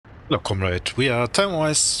Hello, comrade. We are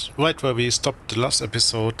time-wise right where we stopped the last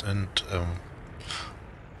episode, and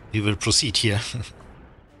we will proceed here.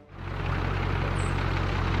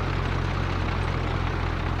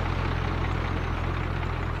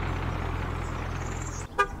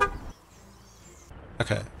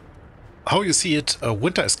 Okay. How you see it,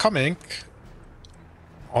 winter is coming.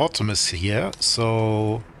 Autumn is here,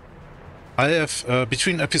 so I have,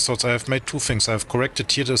 between episodes, I have made two things. I have corrected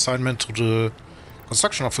here the assignment to the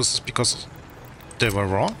construction officers because they were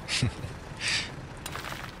wrong.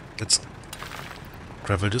 Let's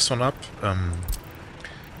gravel this one up.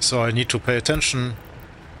 So I need to pay attention.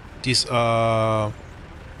 These are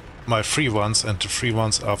my free ones, and the free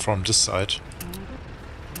ones are from this side.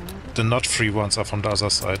 The not free ones are from the other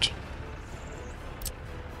side.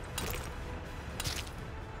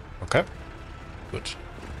 Okay. Good.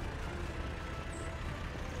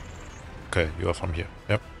 Okay, you are from here.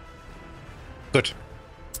 Yep. Good.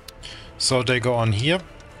 So they go on here.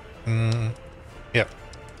 Yeah.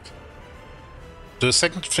 The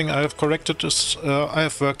second thing I have corrected is I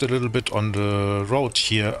have worked a little bit on the road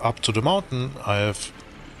here up to the mountain. I have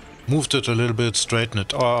moved it a little bit, straightened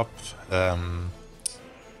it up,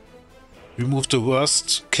 removed the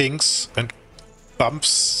worst kinks and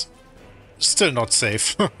bumps. Still not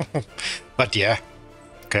safe. But yeah.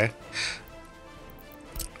 Okay.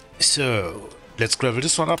 So let's gravel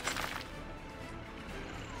this one up.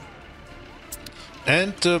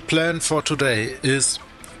 And the plan for today is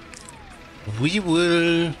we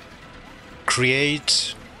will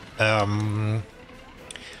create the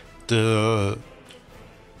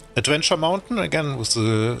Adventure Mountain again with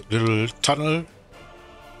the little tunnel.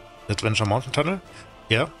 Adventure Mountain tunnel.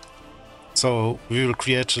 Yeah. So we will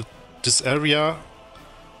create this area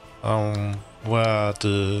where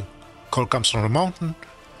the coal comes from the mountain,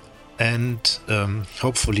 and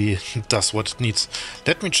hopefully it does what it needs.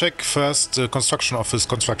 Let me check first the construction office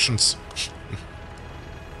constructions.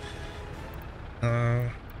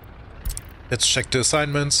 Let's check the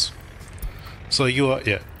assignments. So you are,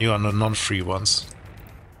 yeah, you are the non-free ones.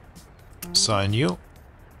 Assign you.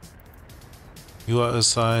 You are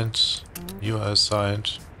assigned. You are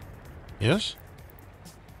assigned. Yes?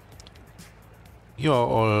 You are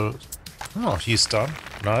all... Oh, he's done.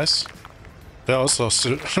 Nice. There are also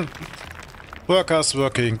still workers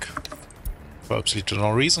working for absolutely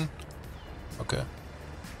no reason. Okay.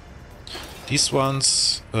 These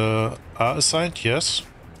ones are assigned, yes.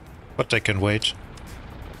 But they can wait.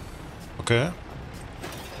 Okay.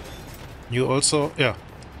 You also... Yeah.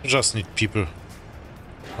 You just need people.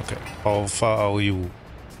 Okay. How far are you?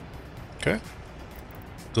 Okay.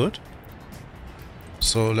 Good.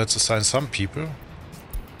 So let's assign some people.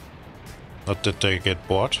 Not that they get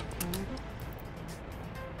bored.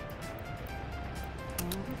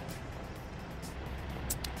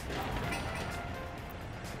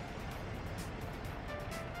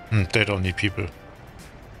 They don't need people.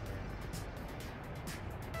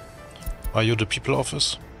 Are you the people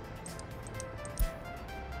office?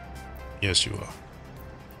 Yes, you are.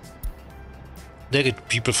 They get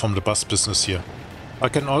people from the bus business here. I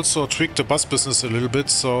can also tweak the bus business a little bit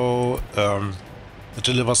so it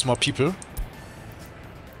delivers more people.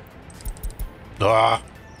 Ah.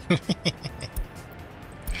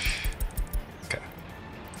 Okay.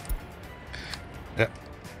 Yeah.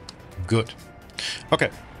 Good. Okay.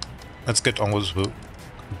 Let's get on with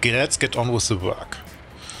the work.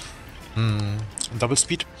 Double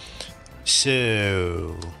speed.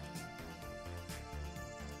 So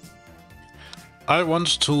I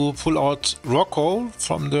want to pull out raw coal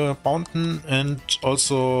from the mountain, and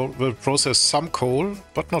also will process some coal,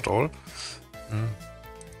 but not all.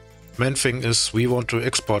 Main thing is we want to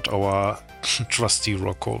export our trusty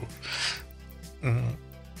raw coal.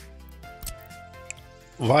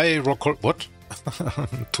 Why raw coal? What?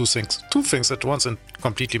 Two things at once and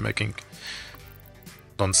completely making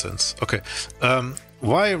nonsense. Okay.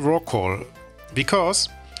 Why raw coal? Because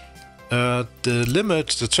the limit,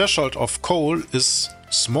 the threshold of coal is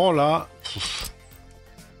smaller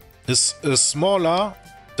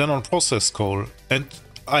than on processed coal, and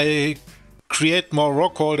I create more raw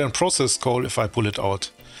coal than processed coal if I pull it out.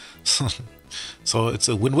 So it's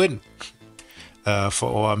a win-win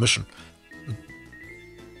for our mission.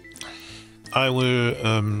 I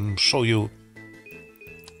will show you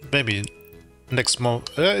maybe next month.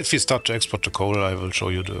 If we start to export the coal, I will show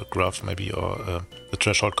you the graph maybe, or the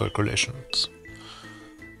threshold calculations.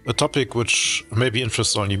 A topic which maybe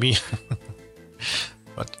interests only me,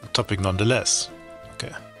 but a topic nonetheless.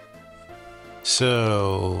 Okay.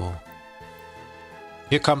 So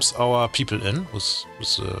here comes our people in with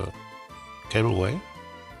the cableway.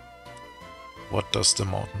 What does the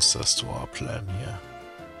mountain says to our plan here?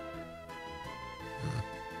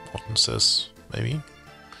 Mountain says maybe.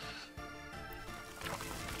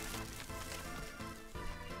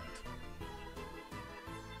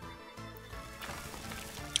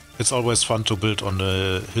 It's always fun to build on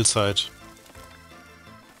the hillside.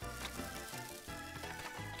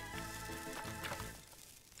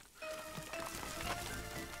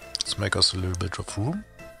 Let's make us a little bit of room.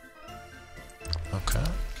 Okay.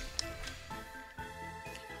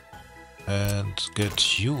 And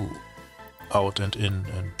get you out and in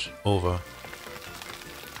and over.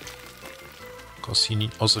 Because he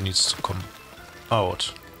also needs to come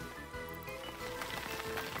out.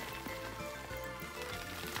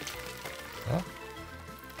 Yeah.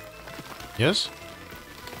 Yes?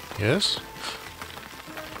 Yes?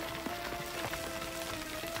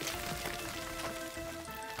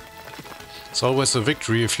 It's always a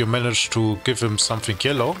victory if you manage to give him something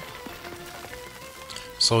yellow.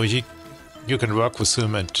 So you can work with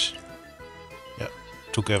him and yeah,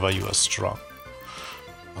 together you are strong.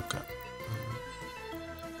 Okay.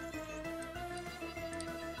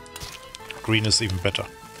 Green is even better.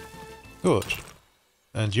 Good.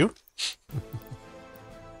 And you?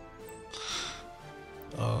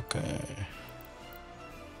 Okay.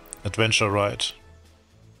 Adventure ride.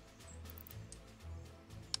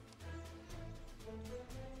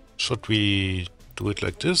 Should we do it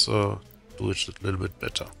like this or do it a little bit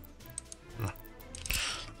better?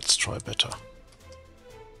 Let's try better.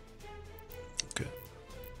 Okay.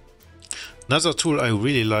 Another tool I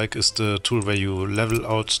really like is the tool where you level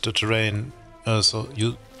out the terrain. It's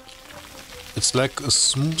like a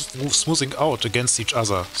smoothing out against each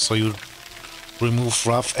other. So you remove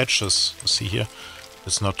rough edges. You see here,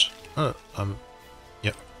 it's not.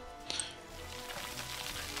 Yeah.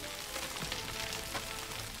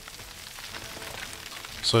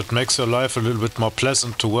 So it makes your life a little bit more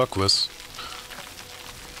pleasant to work with.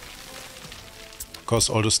 Because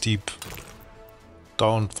all the steep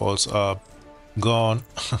downfalls are gone.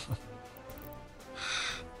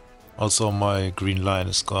 Also my green line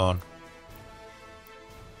is gone.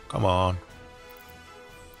 Come on.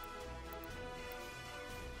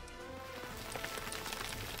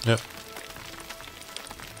 Yep.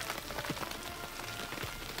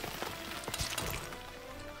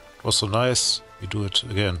 Was so nice. We do it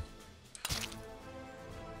again.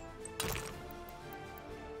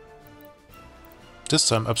 This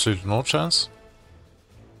time absolutely no chance.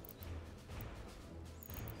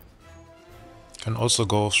 Can also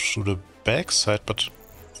go through the back side, but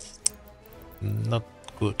not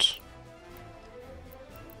good.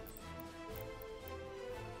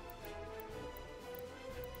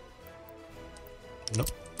 Nope,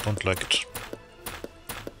 don't like it.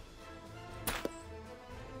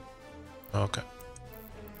 Okay.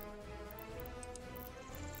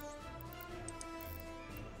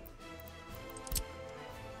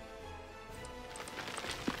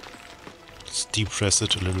 Let's depress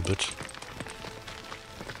it a little bit.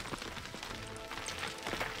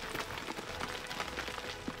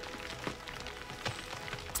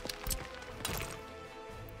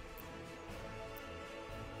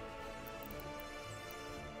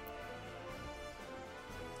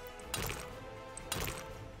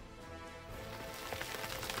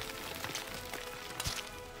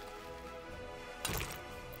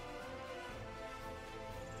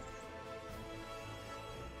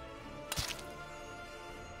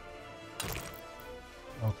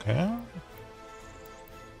 Okay.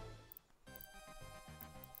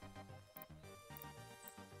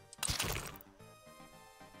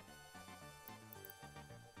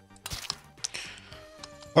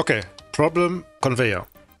 Okay, problem conveyor.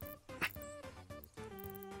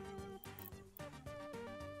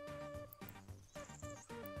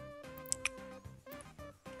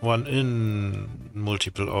 One in,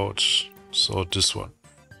 multiple out. So this one.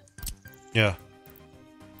 Yeah.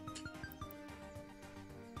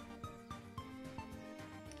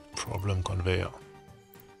 Problem conveyor.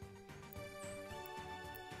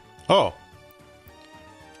 Oh!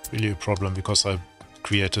 Really a problem because I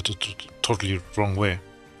created it totally wrong way.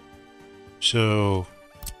 So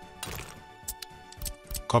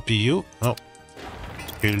copy you. No.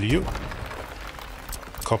 Kill you.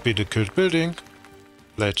 Copy the killed building.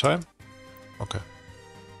 Playtime. Okay.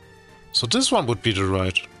 So this one would be the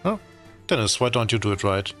right. Oh, Dennis, why don't you do it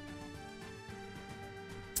right?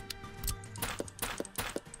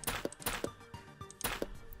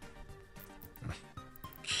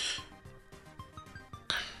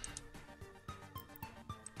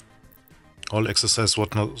 All exercise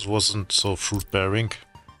wasn't so fruit bearing.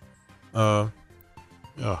 Yeah.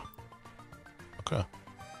 Okay.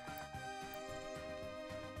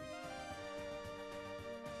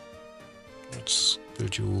 Let's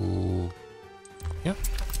build you here.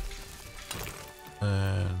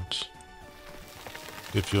 And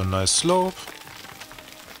give you a nice slope.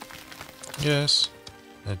 Yes.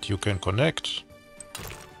 And you can connect.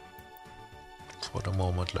 For the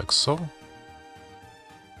moment, like so.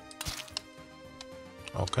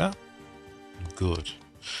 Okay. Good.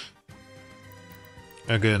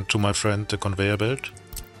 Again, to my friend, the conveyor belt.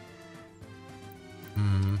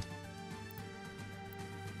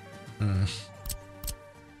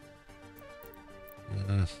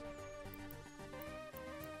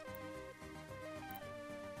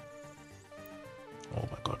 Oh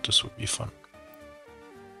my god, this would be fun.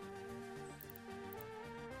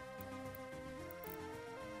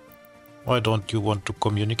 Why don't you want to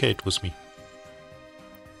communicate with me?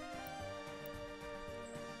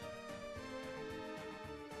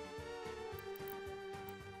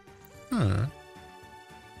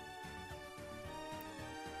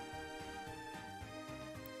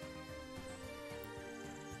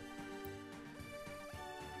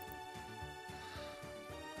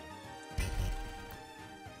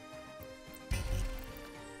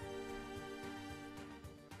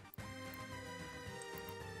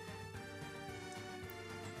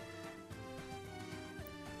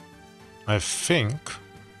 I think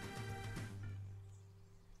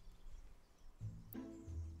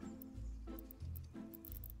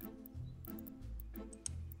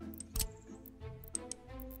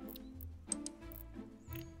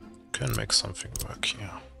can make something work here.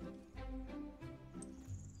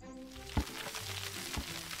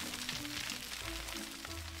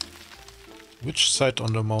 Which side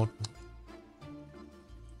on the mountain?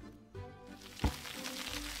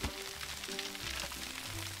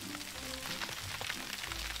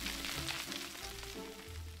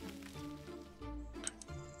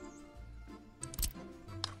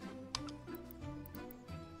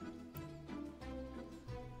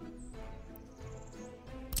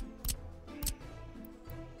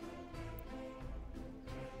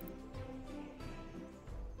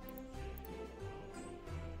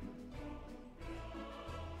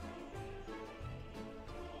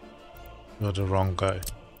 You're the wrong guy.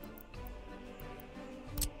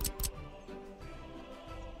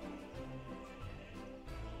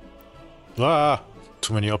 Ah,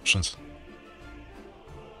 too many options.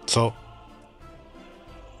 So,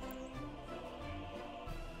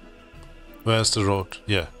 where's the road?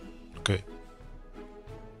 Yeah, okay.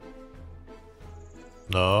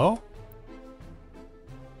 No?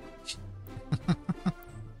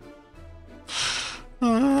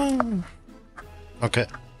 Okay,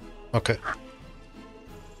 okay.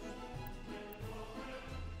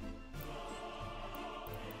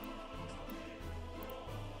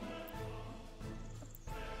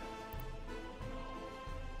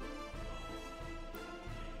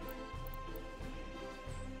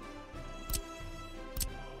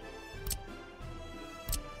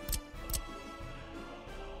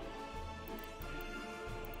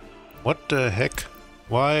 What the heck?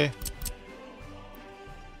 Why?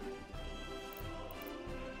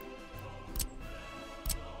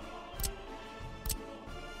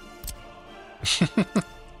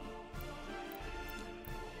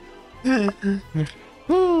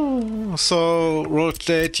 So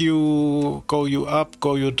rotate you, go you up,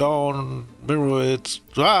 go you down, mirror it.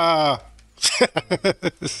 Ah!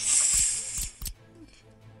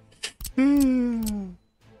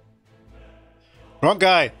 Wrong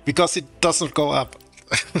guy, because it doesn't go up.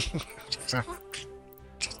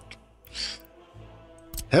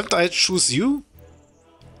 Haven't I choose you?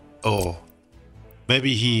 Oh,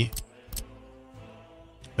 maybe he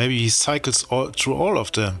cycles through all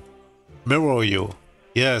of them. Mirror you.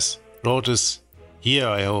 Yes, road is here,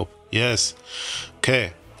 I hope. Yes.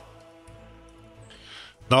 Okay.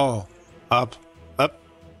 Now, up, up,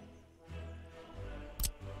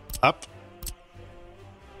 up.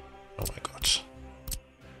 Oh my god.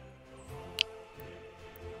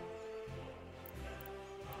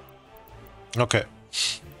 Okay.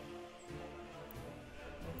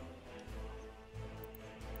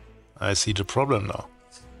 I see the problem now.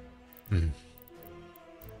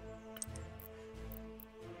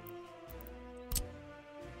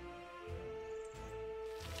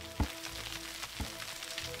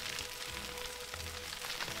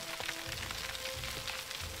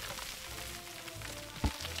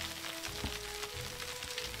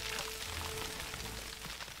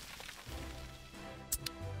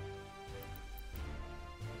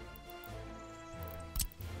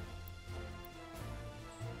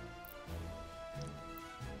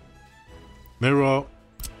 Mirror.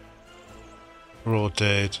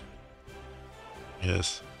 Rotate.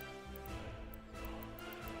 Yes.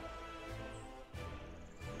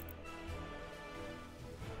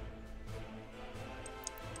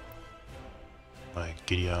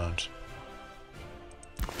 giddy aunt.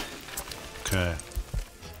 Okay.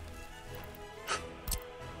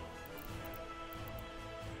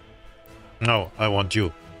 No, I want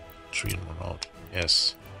you. 3 in 1 out.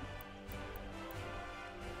 Yes.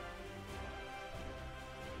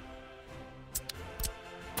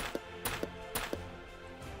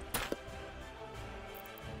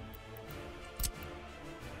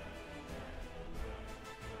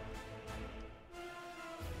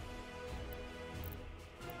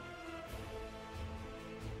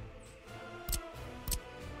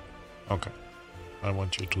 Okay. I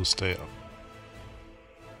want you to stay up.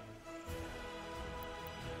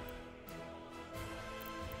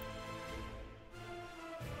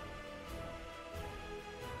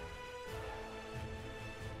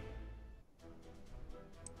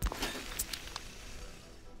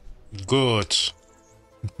 Good.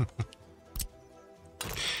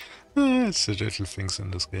 It's the little things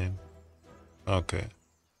in this game. Okay.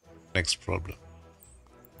 Next problem.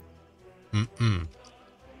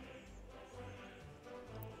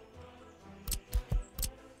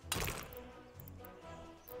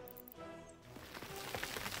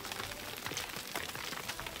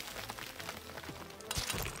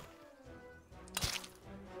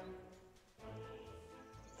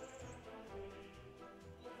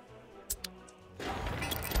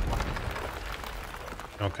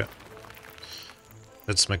 Okay.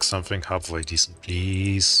 Let's make something halfway decent,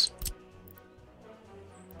 please.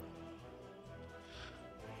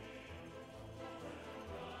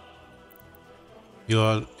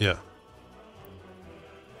 Yeah.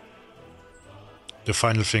 The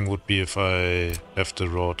final thing would be if I have the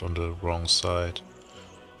road on the wrong side.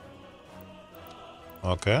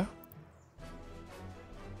 Okay.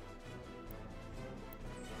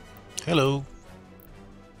 Hello.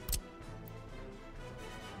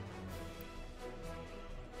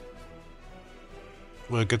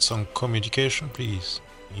 Will I get some communication, please?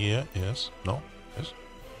 Yeah, yes, no, yes.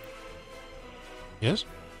 Yes?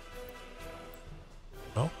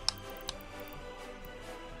 No?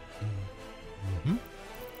 Mm-hmm.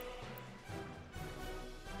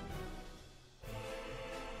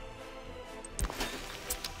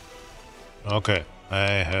 Okay, I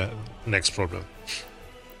have next problem.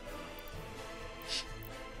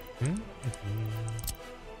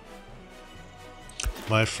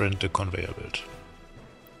 My friend, the conveyor belt.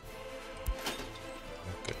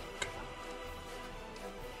 Okay.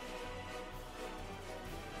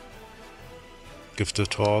 Give the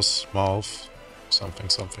horse mouth something.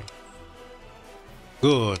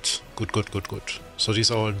 Good. So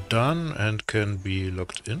these are all done and can be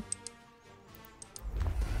logged in.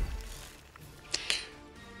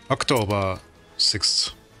 October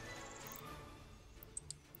 6th.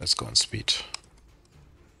 Let's go on speed.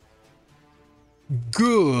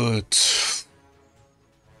 Good.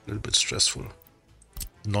 A little bit stressful.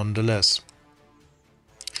 Nonetheless.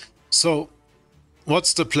 So,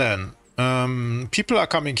 what's the plan? People are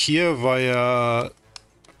coming here via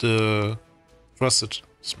the trusted.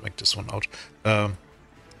 Let's make this one out.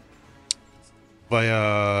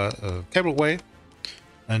 Via cableway,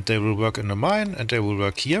 and they will work in the mine, and they will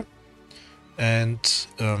work here, and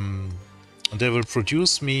they will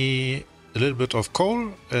produce me a little bit of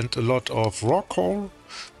coal and a lot of raw coal.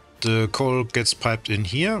 The coal gets piped in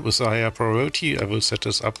here with a higher priority. I will set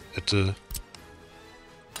this up at the...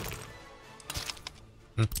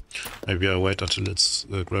 Maybe I wait until it's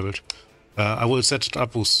gravelled. I will set it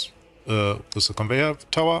up with a conveyor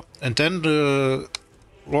tower, and then the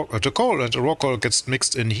coal and the raw coal gets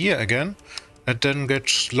mixed in here again, and then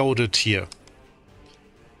gets loaded here.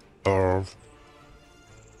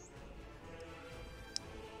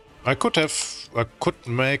 I could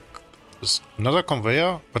make another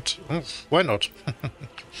conveyor, but why not?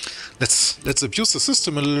 Let's abuse the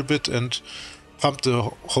system a little bit and pump the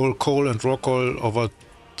whole coal and raw coal over the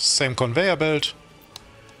same conveyor belt.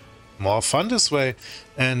 More fun this way,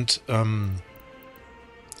 and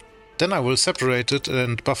then I will separate it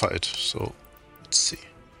and buffer it. So let's see.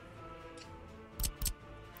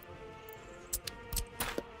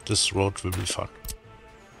 This road will be fun.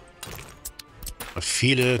 I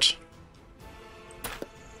feel it.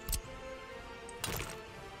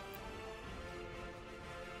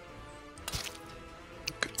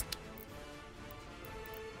 Okay.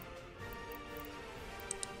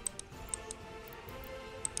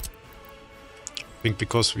 I think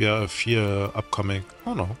because we have here upcoming...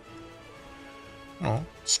 Oh no. No,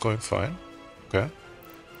 it's going fine. Okay.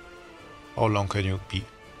 How long can you be?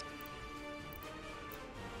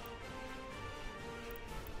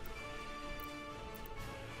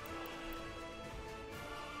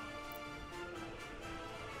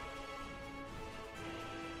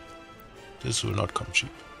 This will not come cheap.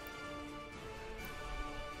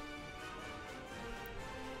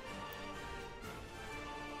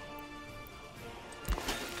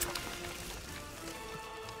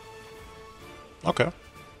 Okay,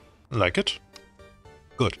 like it.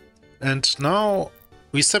 Good. And now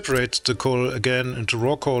we separate the coal again into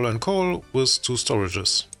raw coal and coal with 2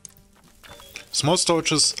 storages. Small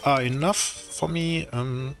storages are enough for me.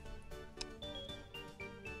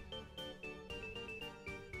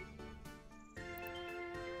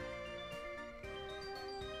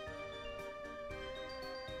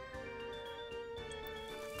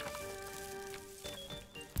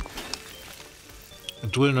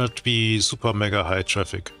 It will not be super mega high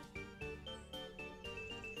traffic.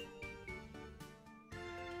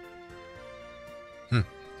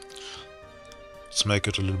 Let's make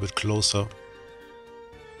it a little bit closer.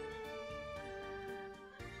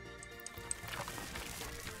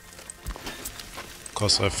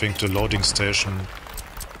 Because I think the loading station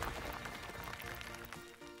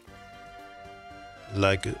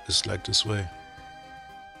is like this way.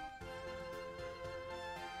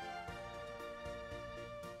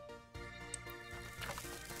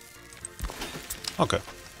 Okay.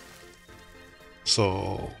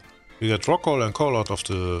 So we get rock coal and coal out of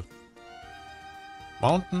the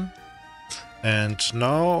mountain. And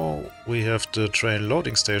now we have the train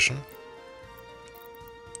loading station.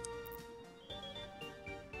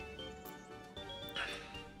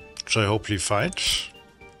 Which I hopefully find.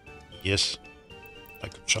 Yes.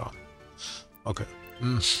 Like a charm. Okay.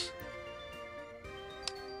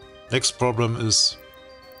 Next problem is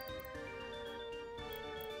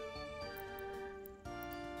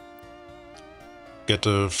get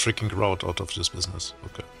a freaking route out of this business.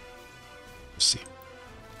 Okay. Let's see.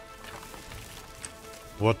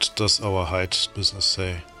 What does our height business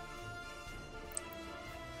say?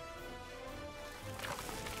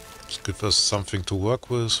 Just give us something to work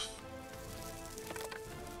with.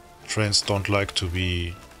 Trains don't like to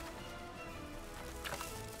be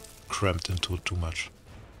cramped into too much.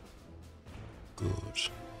 Good.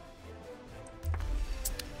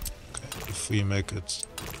 Okay, if we make it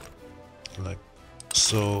like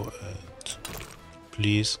so and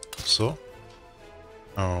please so.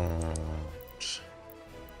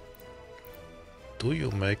 Do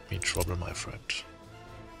you make me trouble, my friend?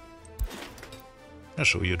 Yeah,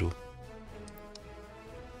 sure you do.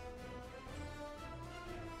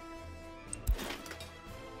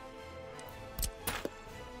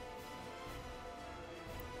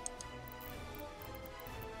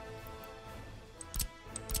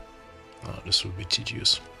 Oh, this will be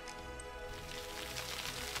tedious.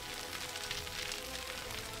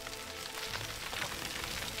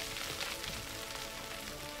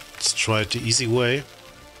 Let's try it the easy way.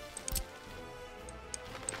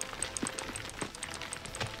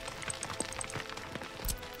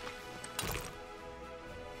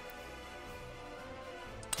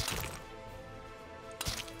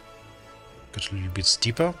 Get a little bit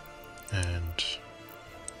steeper and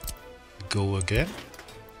go again.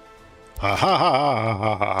 Ha ha ha ha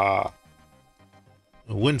ha ha ha!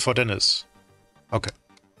 A win for Dennis. Okay.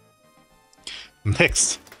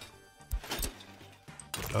 Next.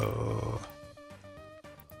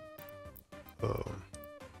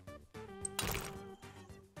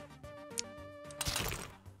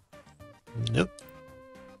 Nope.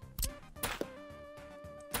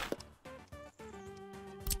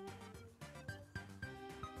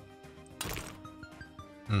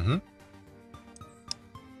 Mm-hmm.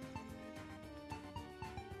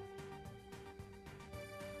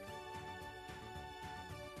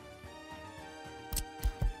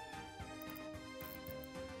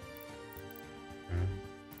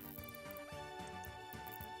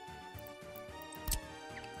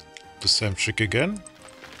 The same trick again.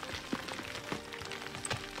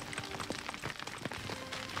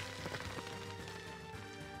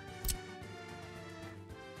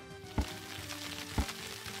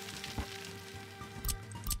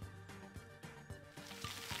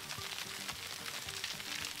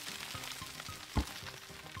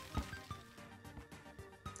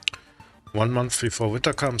 One month before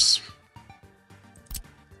winter comes.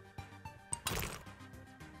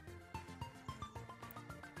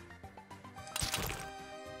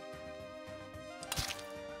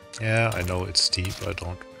 Yeah, I know it's steep. I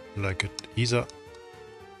don't like it either.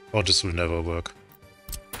 Oh, this will never work.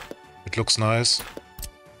 It looks nice,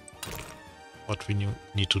 but we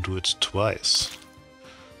need to do it twice.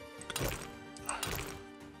 Okay.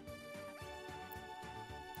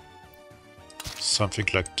 Something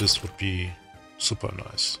like this would be super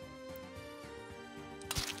nice.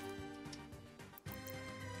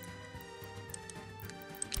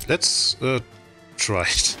 let's try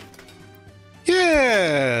it.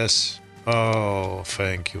 Yes! Oh,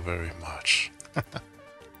 thank you very much.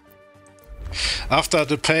 After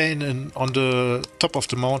the pain on the top of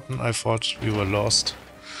the mountain, I thought we were lost.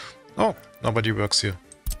 Oh, nobody works here.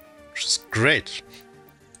 Which is great.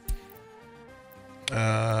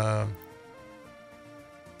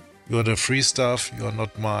 You're the free stuff, you're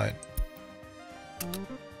not mine.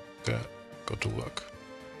 Okay, go to work.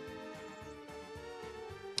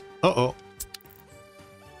 Uh-oh.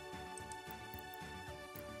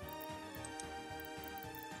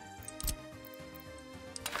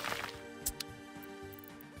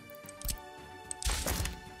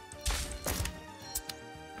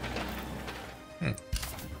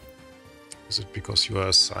 Is it because you are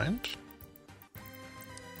assigned?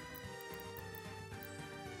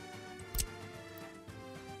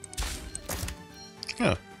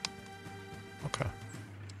 Yeah. Okay.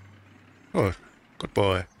 Oh, good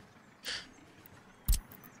boy.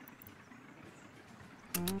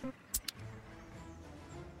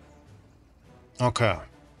 Okay.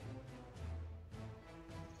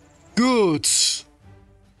 Good.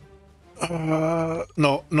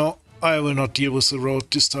 No, I will not deal with the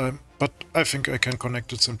road this time, but I think I can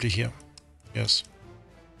connect it simply here. Yes.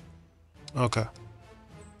 Okay.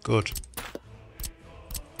 Good.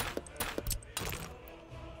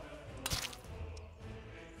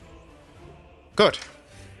 Good.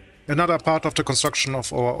 Another part of the construction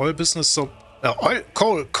of our oil business. So,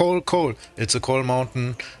 coal. It's a coal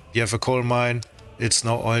mountain. You have a coal mine. It's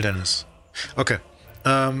no oil, Dennis. Okay.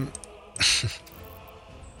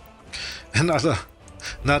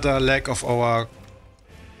 Another leg of our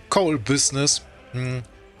coal business.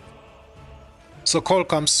 So coal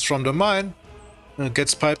comes from the mine,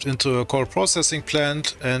 gets piped into a coal processing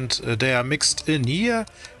plant, and they are mixed in here,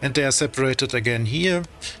 and they are separated again here,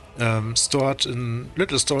 stored in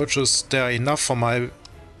little storages. They are enough for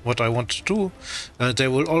what I want to do.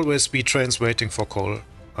 There will always be trains waiting for coal,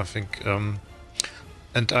 I think,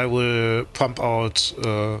 and I will pump out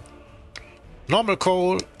normal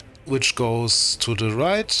coal, which goes to the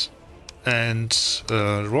right, and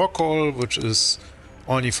raw coal, which is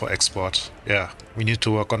only for export. Yeah, we need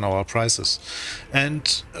to work on our prices.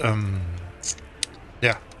 And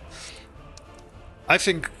yeah, I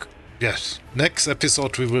think, yes, next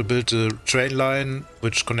episode we will build a train line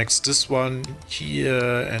which connects this one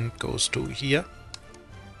here and goes to here.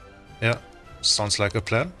 Yeah, sounds like a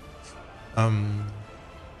plan.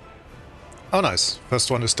 Oh, nice.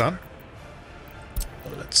 First one is done.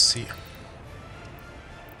 Let's see.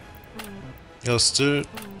 Yeah, still,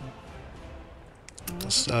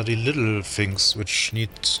 those are the little things which need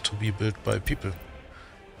to be built by people.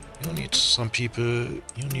 You need some people,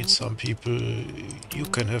 you need some people, you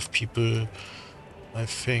can have people. I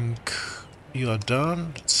think you are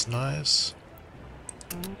done, that's nice.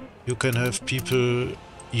 You can have people,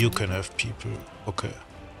 you can have people. Okay.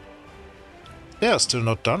 They are still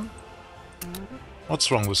not done.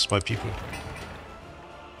 What's wrong with my people?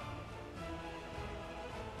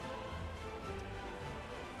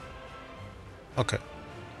 Okay,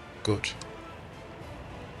 good.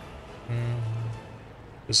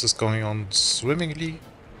 This is going on swimmingly.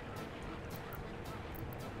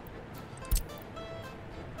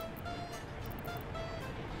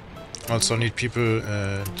 Also need people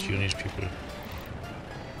and you need people.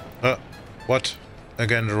 What?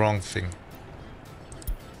 Again, the wrong thing.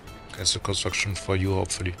 Cancel construction for you,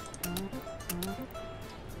 hopefully.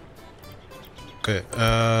 Okay,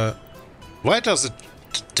 why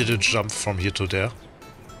did it jump from here to there?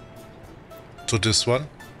 To this one?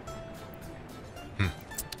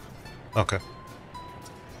 Okay.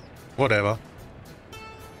 Whatever.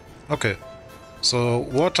 Okay. So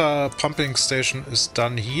water pumping station is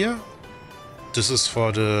done here. This is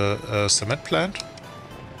for the cement plant.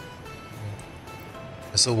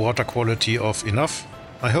 Is the water quality of enough,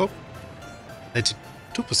 I hope?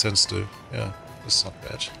 82% still. Yeah, that's not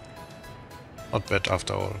bad. Not bad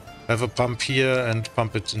after all. Have a pump here and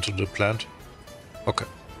pump it into the plant. Okay.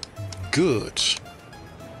 Good.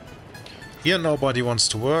 Here nobody wants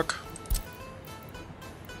to work.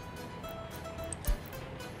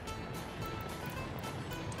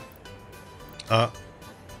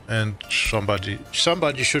 And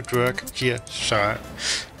somebody should work here.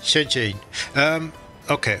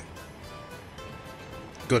 Okay.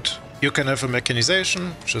 Good. You can have a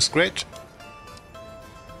mechanization, which is great.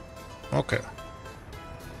 Okay.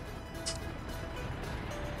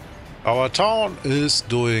 Our town is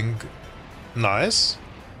doing nice.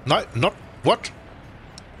 Not what?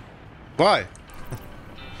 Why?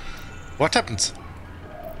 What happens?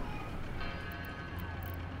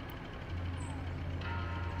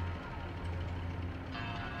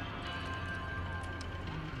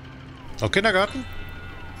 No kindergarten?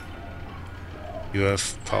 You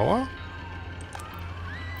have power?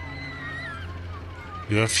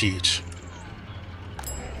 You have heat.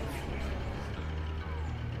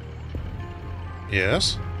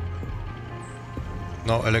 Yes.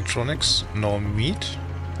 No electronics. No meat.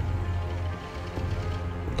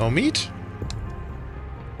 No meat?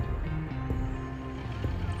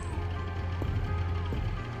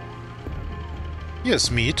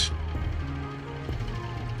 Yes, meat.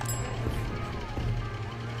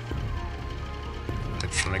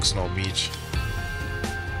 Electronics, no meat.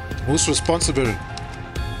 Who's responsible?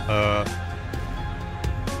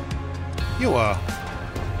 You are.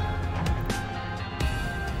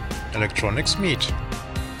 Electronics, meat.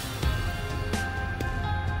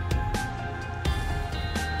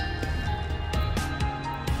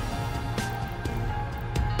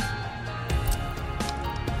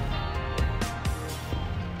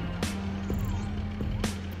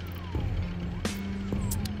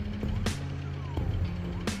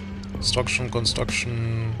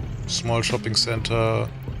 Construction, small shopping center,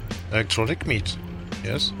 electronic meat.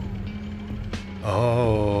 Yes.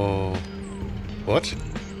 Oh. What?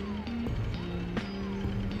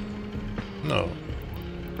 No.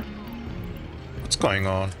 What's going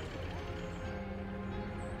on?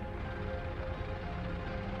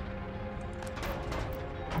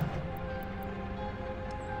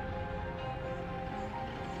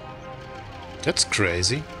 That's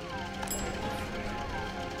crazy.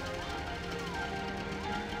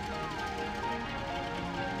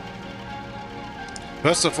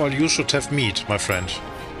 First of all, you should have meat, my friend.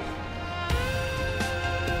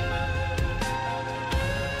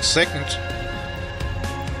 Second,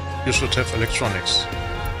 you should have electronics.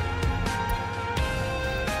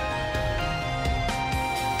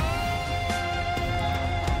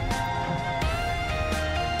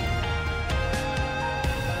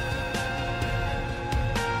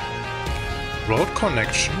 Road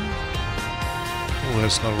connection? Oh,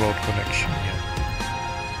 there's no road connection here.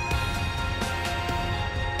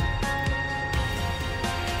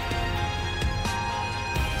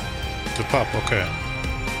 The pub, okay.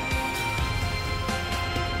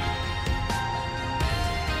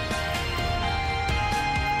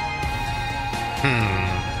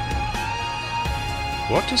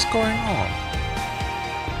 What is going on?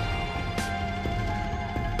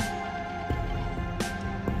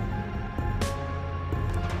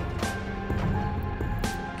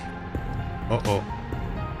 Uh-oh.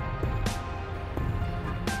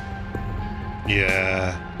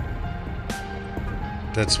 Yeah.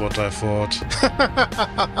 That's what I thought.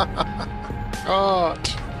 God.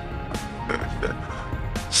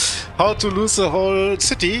 How to lose the whole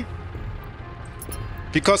city?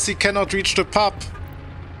 Because he cannot reach the pub.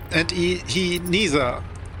 And he neither.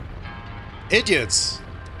 Idiots.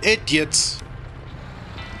 Idiots.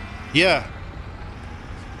 Yeah.